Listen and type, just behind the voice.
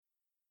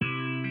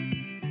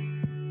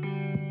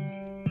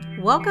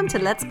Welcome to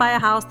Let's Buy a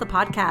House, the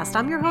podcast.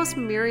 I'm your host,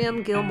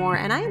 Miriam Gilmore,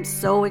 and I am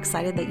so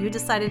excited that you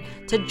decided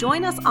to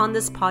join us on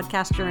this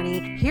podcast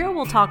journey. Here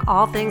we'll talk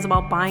all things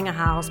about buying a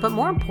house, but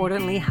more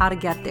importantly, how to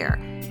get there.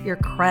 Your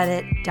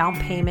credit, down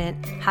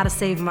payment, how to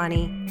save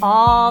money,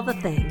 all the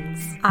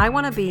things. I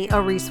want to be a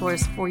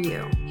resource for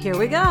you. Here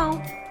we go.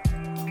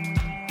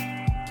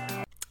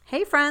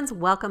 Hey friends,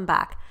 welcome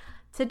back.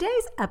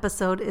 Today's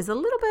episode is a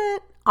little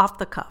bit off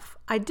the cuff.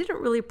 I didn't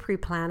really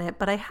pre-plan it,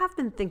 but I have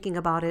been thinking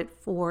about it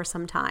for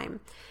some time.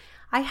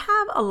 I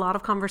have a lot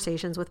of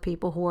conversations with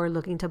people who are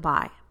looking to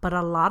buy, but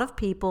a lot of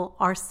people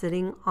are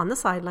sitting on the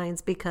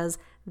sidelines because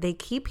they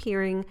keep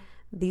hearing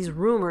these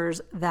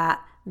rumors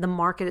that the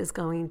market is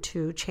going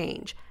to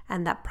change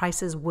and that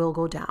prices will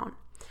go down.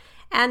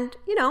 And,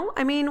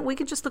 we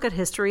could just look at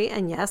history,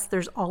 and yes,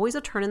 there's always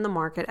a turn in the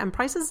market and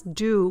prices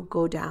do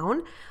go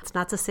down. It's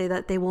not to say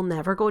that they will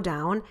never go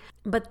down.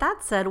 But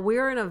that said,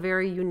 we're in a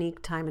very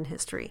unique time in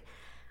history.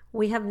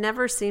 We have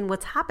never seen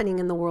what's happening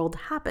in the world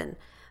happen.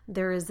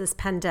 There is this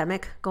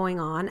pandemic going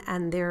on,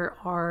 and there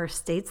are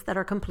states that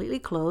are completely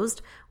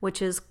closed,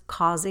 which is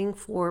causing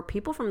for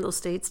people from those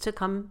states to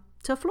come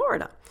to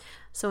Florida.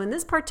 So in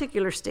this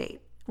particular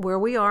state, where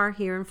we are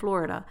here in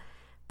Florida,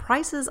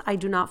 prices, I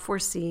do not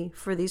foresee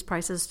for these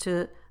prices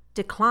to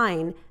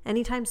decline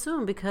anytime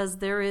soon because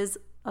there is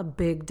a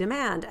big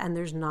demand and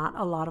there's not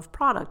a lot of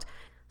product.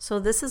 So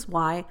this is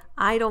why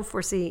I don't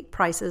foresee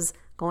prices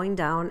going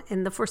down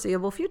in the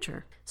foreseeable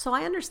future. So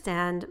I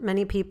understand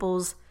many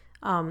people's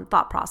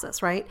thought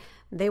process, right?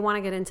 They want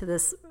to get into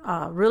this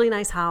really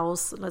nice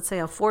house, let's say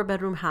a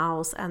 4-bedroom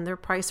house, and their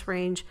price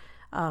range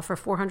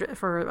for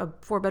a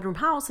 4-bedroom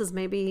house is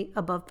maybe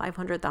above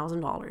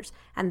 $500,000,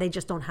 and they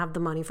just don't have the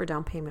money for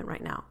down payment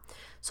right now.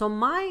 So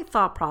my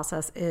thought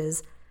process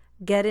is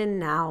get in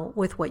now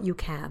with what you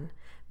can,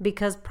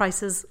 because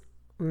prices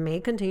may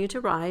continue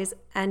to rise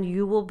and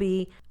you will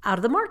be out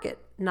of the market.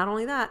 Not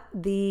only that,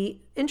 the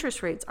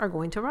interest rates are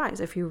going to rise.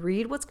 If you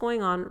read what's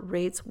going on,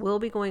 rates will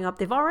be going up.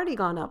 They've already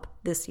gone up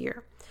this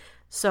year.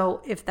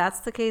 So if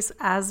that's the case,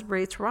 as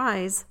rates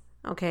rise,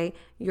 okay,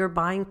 your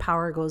buying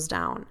power goes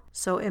down.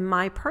 So in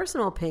my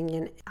personal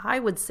opinion, I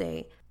would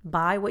say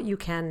buy what you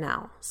can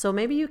now. So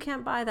maybe you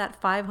can't buy that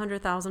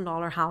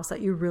 $500,000 house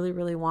that you really,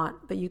 really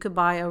want, but you could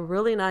buy a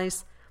really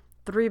nice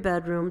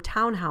 3-bedroom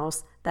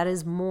townhouse that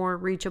is more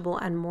reachable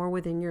and more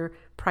within your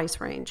price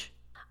range.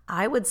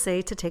 I would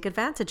say to take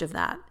advantage of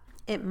that.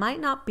 It might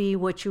not be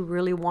what you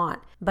really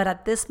want, but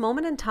at this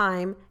moment in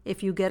time,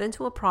 if you get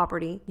into a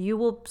property, you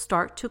will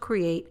start to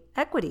create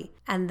equity.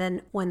 And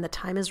then when the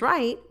time is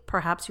right,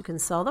 perhaps you can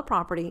sell the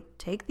property,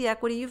 take the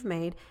equity you've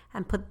made,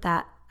 and put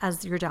that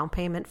as your down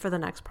payment for the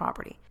next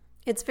property.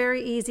 It's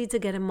very easy to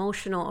get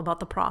emotional about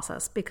the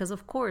process because,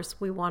 of course,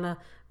 we want to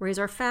raise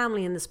our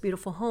family in this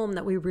beautiful home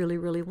that we really,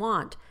 really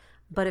want.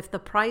 But if the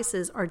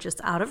prices are just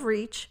out of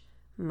reach,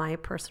 my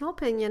personal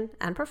opinion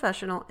and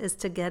professional is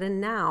to get in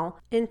now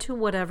into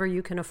whatever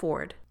you can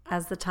afford.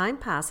 As the time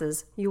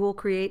passes, you will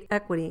create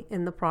equity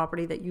in the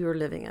property that you are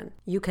living in.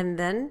 You can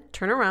then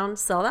turn around,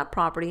 sell that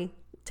property,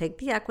 take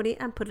the equity,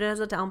 and put it as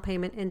a down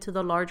payment into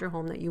the larger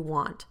home that you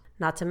want.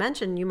 Not to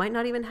mention, you might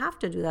not even have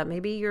to do that.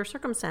 Maybe your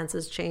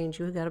circumstances change.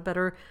 You got a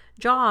better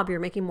job, you're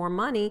making more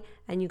money,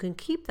 and you can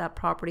keep that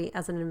property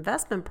as an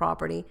investment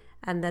property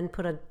and then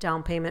put a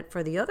down payment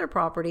for the other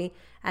property.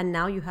 And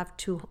now you have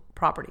 2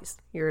 properties,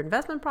 your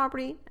investment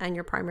property and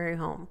your primary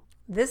home.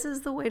 This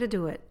is the way to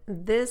do it.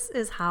 This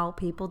is how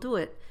people do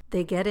it.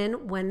 They get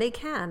in when they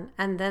can,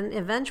 and then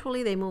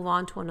eventually they move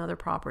on to another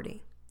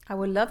property. I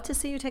would love to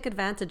see you take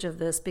advantage of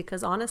this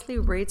because honestly,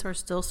 rates are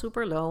still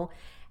super low.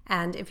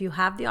 And if you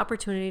have the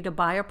opportunity to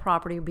buy a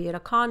property, be it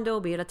a condo,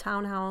 be it a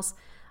townhouse,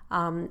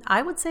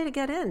 I would say to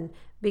get in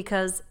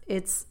because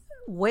it's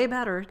way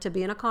better to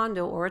be in a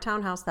condo or a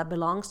townhouse that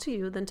belongs to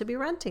you than to be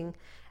renting.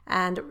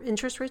 And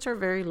interest rates are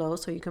very low,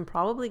 so you can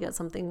probably get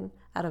something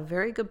at a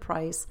very good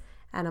price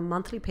and a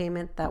monthly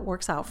payment that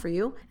works out for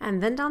you.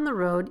 And then down the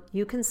road,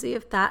 you can see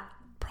if that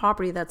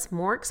property that's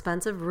more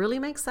expensive really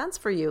makes sense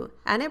for you.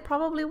 And it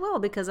probably will,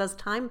 because as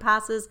time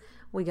passes,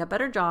 we get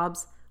better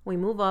jobs, we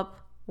move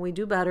up, we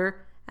do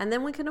better, and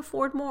then we can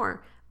afford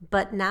more.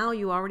 But now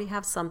you already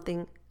have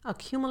something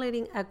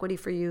accumulating equity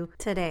for you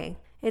today.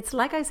 It's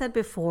like I said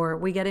before,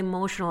 we get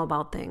emotional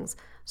about things.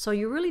 So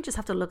you really just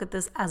have to look at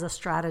this as a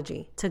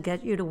strategy to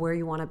get you to where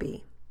you want to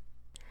be.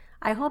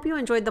 I hope you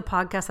enjoyed the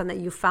podcast and that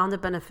you found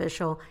it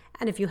beneficial.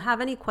 And if you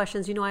have any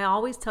questions, I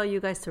always tell you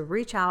guys to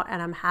reach out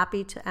and I'm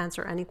happy to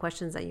answer any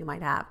questions that you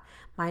might have.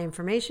 My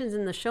information is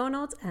in the show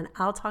notes and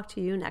I'll talk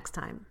to you next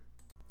time.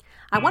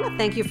 I want to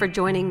thank you for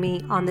joining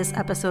me on this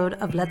episode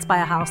of Let's Buy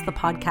a House, the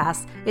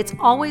podcast. It's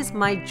always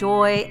my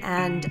joy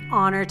and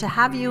honor to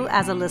have you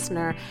as a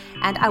listener.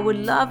 And I would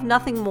love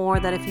nothing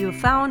more that if you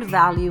found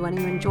value and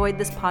you enjoyed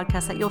this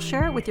podcast, that you'll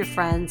share it with your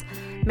friends.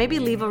 Maybe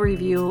leave a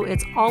review.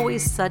 It's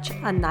always such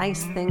a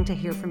nice thing to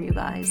hear from you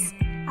guys.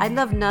 I'd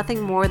love nothing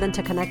more than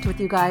to connect with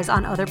you guys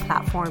on other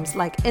platforms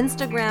like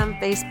Instagram,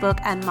 Facebook,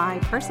 and my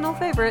personal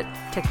favorite,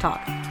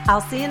 TikTok.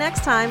 I'll see you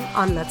next time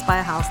on Let's Buy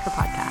a House, the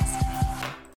podcast.